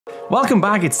Welcome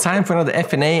back, it's time for another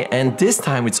F&A, and this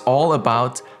time it's all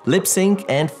about lip sync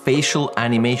and facial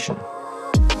animation.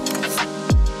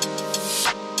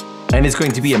 And it's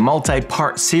going to be a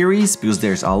multi-part series because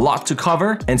there's a lot to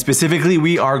cover, and specifically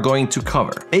we are going to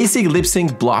cover basic lip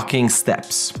sync blocking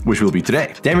steps, which will be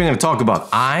today. Then we're going to talk about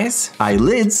eyes,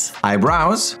 eyelids,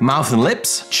 eyebrows, mouth and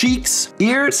lips, cheeks,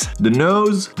 ears, the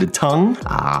nose, the tongue,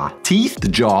 teeth, the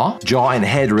jaw and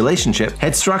head relationship,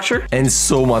 head structure, and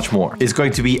so much more. It's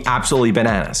going to be absolutely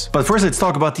bananas. But first, let's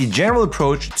talk about the general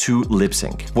approach to lip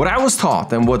sync. What I was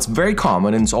taught, and what's very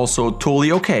common and it's also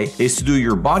totally okay, is to do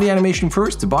your body animation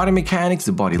first, the body mechanics,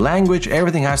 the body language,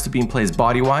 everything has to be in place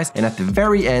body-wise, and at the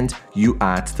very end, you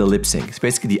add the lip sync. It's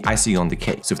basically the icing on the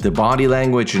cake. So if the body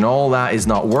language and all that is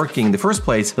not working in the first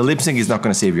place, the lip sync is not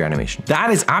going to save your animation.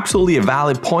 That is absolutely a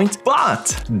valid point,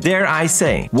 but dare I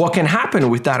say, what can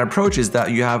happen with that approach is that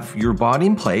you have your body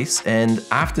in place, and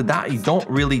after that, you don't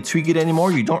really tweak it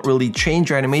anymore. You don't really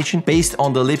change your animation based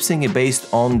on the lip sync and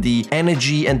based on the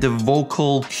energy and the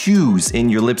vocal cues in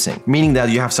your lip sync. Meaning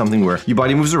that you have something where your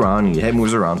body moves around and your head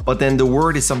moves around, but then the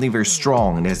word is something very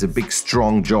strong and there's a big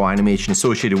strong jaw animation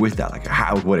associated with that, like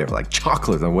whatever, like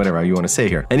chocolate or whatever you want to say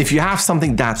here. And if you have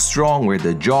something that strong where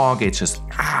the jaw gets just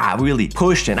really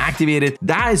pushed and activated,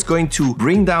 that is going to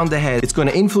bring down the head. It's going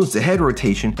to influence the head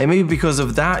rotation, and maybe because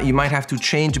of that you might have to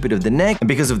change a bit of the neck, and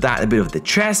because of that a bit of the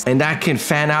chest, and that can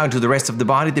fan out into the rest of the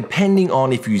body depending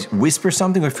on if you whisper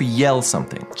something or if you yell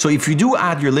something. So if you do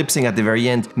add your lip sync at the very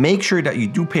end, make sure that you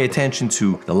do pay attention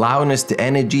to the loudness, the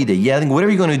energy, the yelling,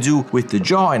 whatever you're going to do with the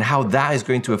jaw and how that is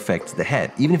going to affect the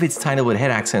head, even if it's tiny little head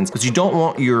accents, because you don't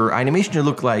want your animation to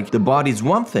look like the body's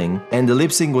one thing and the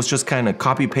lip sync was just kind of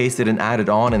copy pasted and added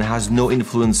on and has no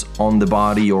influence on the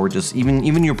body or just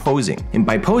even your posing. And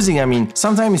by posing, I mean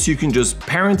sometimes you can just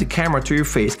parent the camera to your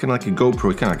face, kind of like a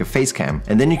GoPro, kind of like a face cam,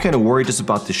 and then you kind of worry just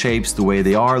about the shapes, the way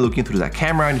they are looking through that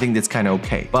camera, and I think that's kind of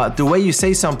okay. But the way you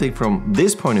say something from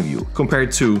this point of view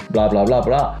compared to blah blah blah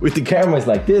blah with the cameras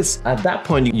like this, at that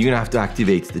point you're gonna have to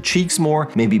activate the cheeks more,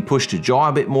 maybe push the jaw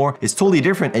a bit more. It's totally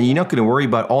different, and you're not going to worry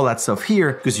about all that stuff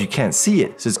here because you can't see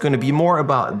it. So it's going to be more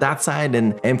about that side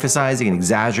and emphasizing and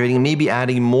exaggerating, maybe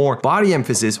adding more body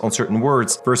emphasis on certain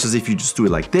words, versus if you just do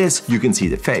it like this, you can see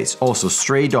the face. Also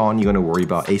straight on, you're going to worry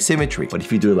about asymmetry. But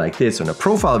if you do it like this on a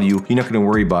profile view, you're not going to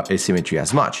worry about asymmetry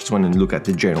as much. You just want to look at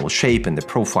the general shape and the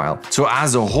profile. So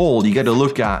as a whole, you got to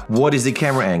look at what is the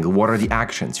camera angle, what are the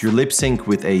actions. Your lip sync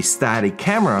with a static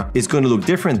camera is going to look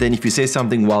different than if you say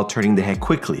something while turning the head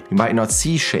quickly. You might not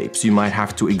see shapes, you might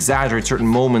have to exaggerate certain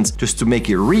moments just to make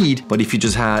it read, but if you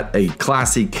just had a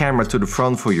classic camera to the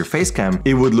front for your face cam,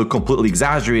 it would look completely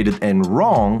exaggerated and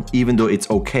wrong, even though it's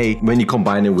okay when you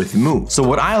combine it with moves. So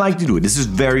what I like to do, this is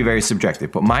very, very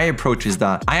subjective, but my approach is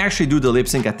that I actually do the lip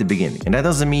sync at the beginning, and that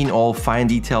doesn't mean all fine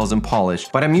details and polish,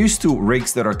 but I'm used to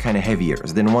rigs that are kind of heavier.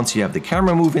 So then once you have the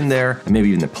camera move in there, and maybe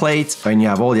even the plates, and you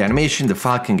have all the animation, the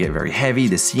file can get very heavy,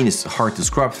 the scene is hard to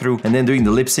scrub through, and then doing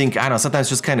the lip sync, I don't know, sometimes it's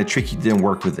just kind of tricky to then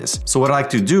work with this. So what I like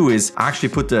to do is actually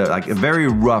put a very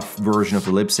rough version of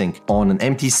the lip sync on an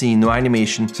empty scene, no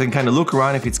animation, so I can kind of look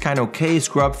around if it's kind of okay,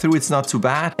 scrub through, it's not too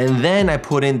bad, and then I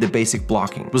put in the basic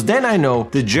blocking. Because then I know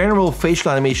the general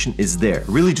facial animation is there,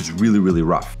 really just really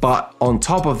rough. But on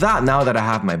top of that, now that I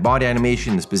have my body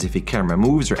animation, the specific camera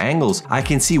moves or angles, I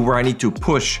can see where I need to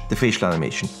push the facial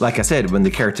animation. Like I said, when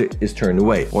the character is turned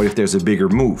away, or if there's a bigger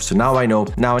move. So now I know,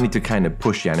 now I need to kind of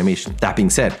push the animation. That being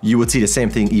said, you would see the same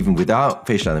thing even without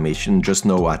facial animation, just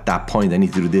know at that point I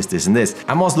need to do this, this, and this.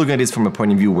 I'm also looking at this from a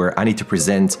point of view where I need to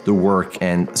present the work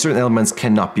and certain elements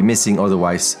cannot be missing,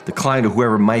 otherwise the client or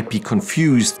whoever might be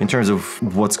confused in terms of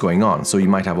what's going on. So you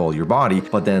might have all your body,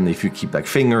 but then if you keep like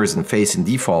fingers and face in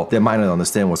default, they might not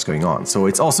understand what's going on. So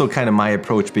it's also kind of my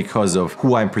approach because of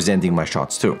who I'm presenting my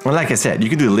shots to. And like I said, you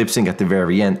can do the lip sync at the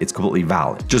very end, it's completely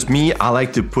valid. Just me, I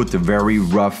like to put the very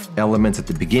rough elements at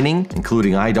the beginning,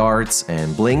 including eye darts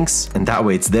and blinks, and that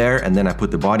way it's there, and then I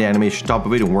put the body animation on top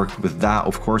of it and work with that,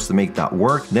 of course, to make that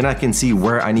work. Then I can see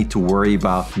where I need to worry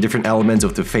about different elements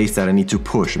of the face that I need to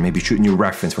push and maybe shoot new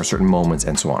reference for certain moments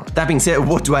and so on. That being said,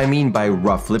 what do I mean by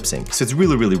rough lip sync? So it's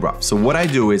really rough. So what I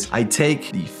do is I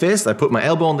take the fist, I put my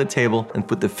elbow on the table and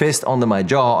put the fist under my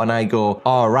jaw, and I go,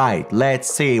 all right, let's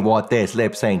see what this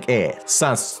lip sync is.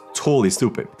 Sounds totally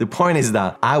stupid. The point is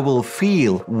that I will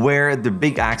feel where the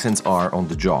big accents are on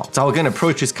the jaw. So I'm gonna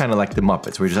approach this kind of like the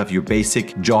Muppets, where you just have your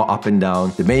basic jaw up and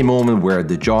down, the main moment where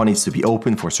the jaw needs to be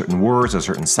open for certain words or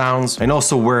certain sounds, and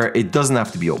also where it doesn't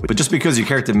have to be open. But just because your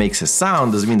character makes a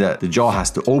sound doesn't mean that the jaw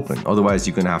has to open. Otherwise,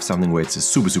 you're gonna have something where it's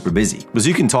super busy. Because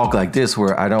you can talk like this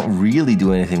where I don't really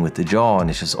do anything with the jaw and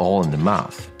it's just all in the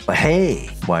mouth. But hey,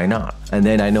 why not? And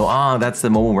then I know, that's the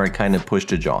moment where I kind of push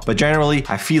the jaw. But generally,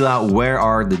 I feel out where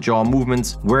are the jaw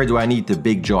movements, where do I need the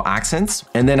big jaw accents?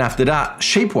 And then after that,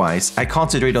 shape-wise, I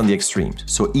concentrate on the extremes.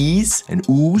 So E's and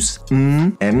Oo's,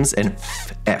 M's and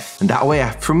F. And that way,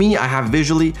 for me, I have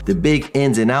visually the big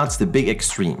ins and outs, the big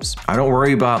extremes. I don't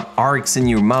worry about arcs in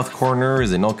your mouth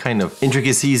corners and all kind of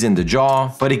intricacies in the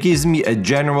jaw, but it gives me a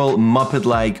general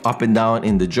Muppet-like up and down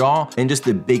in the jaw and just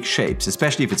the big shapes.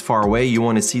 Especially if it's far away, you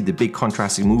want to see the big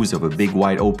contrasting moves of a big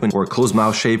wide open or a closed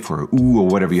mouth shape for a ooh or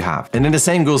whatever you have. And then the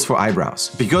same goes for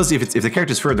eyebrows. Because if the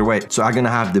character is further away, so I'm gonna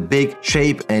have the big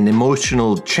shape and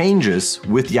emotional changes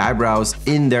with the eyebrows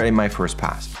in there in my first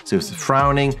pass. So if it's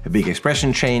frowning, a big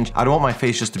expression change, I don't want my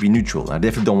face just to be neutral. I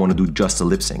definitely don't want to do just a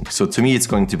lip sync. So to me, it's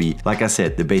going to be, like I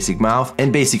said, the basic mouth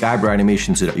and basic eyebrow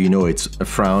animation so that you know it's a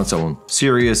frown, someone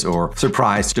serious or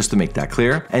surprised, just to make that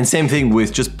clear. And same thing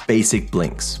with just basic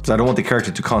blinks. So I don't want the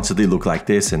character to constantly look like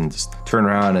this and just turn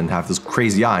around and have those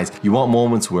crazy eyes. You want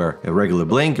moments where a regular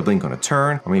blink, a blink on a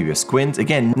turn, or maybe a squint.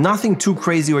 Again, nothing too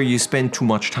crazy where you spend too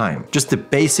much time. Just the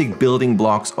basic building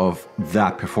blocks of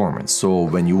that performance. So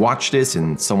when you watch this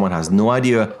and someone has no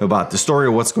idea about the story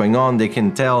or what's going on, they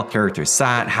can tell character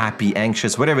sad, happy,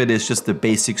 anxious, whatever it is, just the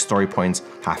basic story points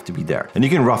have to be there. And you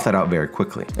can rough that out very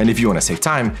quickly. And if you want to save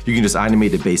time, you can just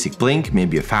animate a basic blink,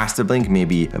 maybe a faster blink,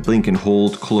 maybe a blink and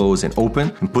hold, close and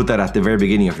open, and put that at the very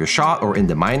beginning of your shot or in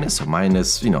the minus, or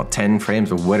minus, 10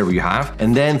 frames or whatever you have.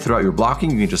 And then throughout your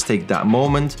blocking, you can just take that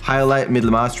moment, highlight,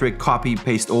 middle mouse trick, copy,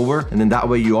 paste over, and then that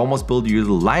way you almost build your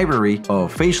little library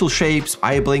of facial shapes,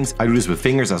 eye blinks. I do this with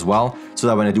fingers as well, so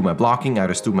that when I do my blocking, I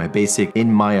just do my basic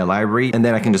in my library, and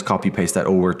then I can just copy paste that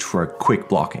over for a quick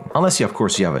blocking. Unless you, of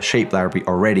course, you have a shape library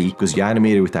already because you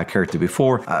animated with that character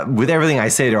before. With everything I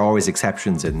say, there are always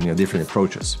exceptions and different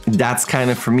approaches. That's kind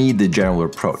of, for me, the general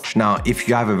approach. Now, if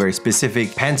you have a very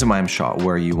specific pantomime shot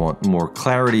where you want more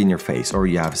clarity in your face, or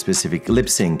you have a specific lip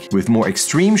sync with more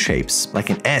extreme shapes, like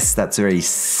an S that's very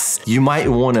you might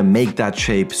want to make that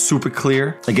shape super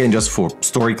clear, again, just for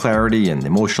story clarity and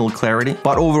emotional clarity.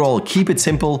 But overall, keep it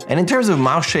simple. And in terms of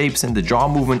mouth shapes and the jaw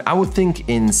movement, I would think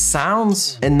in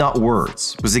sounds and not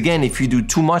words. Because again, if you do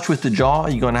too much with the jaw,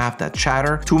 you're gonna have that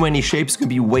chatter. Too many shapes could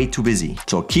be way too busy.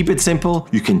 So keep it simple.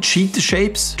 You can cheat the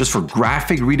shapes just for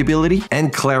graphic readability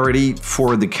and clarity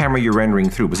for the camera you're rendering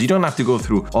through. Because you don't have to go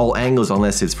through all angles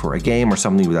unless it's for a game or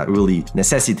something that really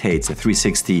necessitates a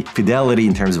 360 fidelity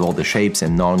in terms of all the shapes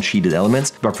and non-cheated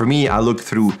elements. But for me, I look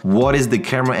through what is the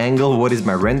camera angle, what is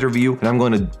my render view, and I'm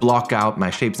going to block out my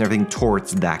shapes and everything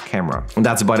towards that camera. And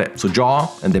that's about it. So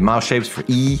jaw and the mouth shapes for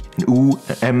E and U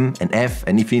and M and F,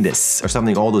 and if you need this or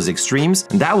something, all those extremes,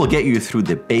 and that will get you through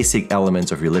the basic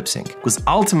elements of your lip sync. Because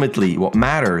ultimately what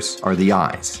matters are the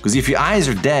eyes. Because if your eyes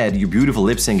are dead, your beautiful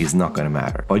lip sync is not going to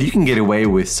matter. But you can get away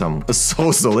with some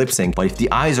so-so lip sync. But if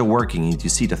the eyes are working and you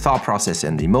see the thought process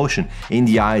and the emotion in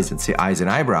the eyes, and say eyes and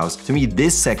eyebrows, to me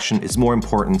this section is more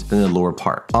important than the lower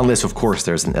part. Unless of course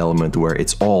there's an element where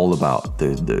it's all about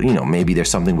the maybe there's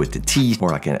something with the teeth or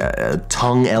like a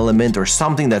tongue element or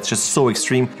something that's just so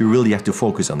extreme, you really have to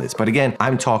focus on this. But again,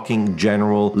 I'm talking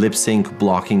general lip sync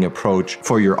blocking approach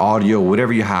for your audio,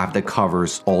 whatever you have that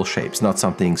covers all shapes, not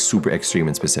something super extreme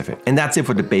and specific. And that's it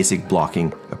for the basic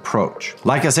blocking approach.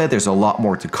 Like I said, there's a lot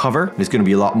more to cover. There's going to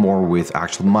be a lot more with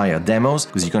actual Maya demos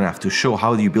because you're going to have to show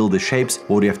how do you build the shapes,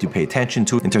 what do you have to pay attention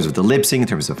to in terms of the lip sync, in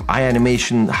terms of eye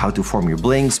animation, how to form your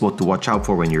blinks, what to watch out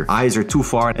for when your eyes are too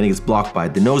far and it gets blocked by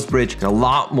the nose bridge. There's a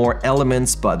lot more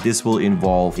elements, but this will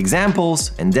involve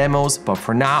examples and demos. But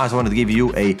for now, I just wanted to give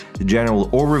you a general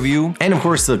overview. And of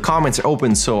course, the comments are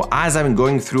open. So as I'm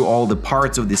going through all the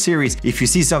parts of the series, if you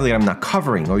see something I'm not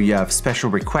covering or you have special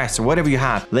requests or whatever you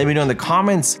have, let me know in the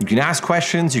comments. You can ask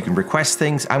questions, you can request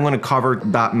things. I'm going to cover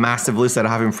that massive list that I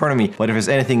have in front of me. But if there's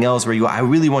anything else where you go, I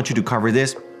really want you to cover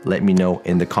this, let me know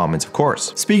in the comments, of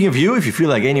course. Speaking of you, if you feel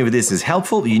like any of this is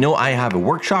helpful, you know I have a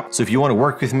workshop. So if you want to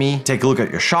work with me, take a look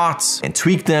at your shots and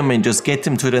tweak them and just get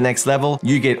them to the next level,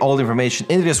 you get all the information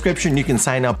in the description. You can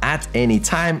sign up at any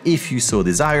time if you so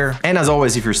desire. And as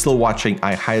always, if you're still watching,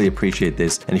 I highly appreciate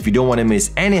this. And if you don't want to miss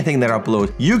anything that I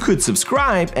upload, you could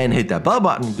subscribe and hit that bell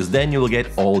button because then you will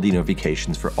get all the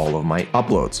notifications for all of my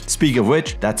uploads. Speaking of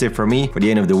which, that's it for me for the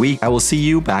end of the week. I will see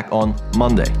you back on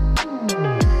Monday.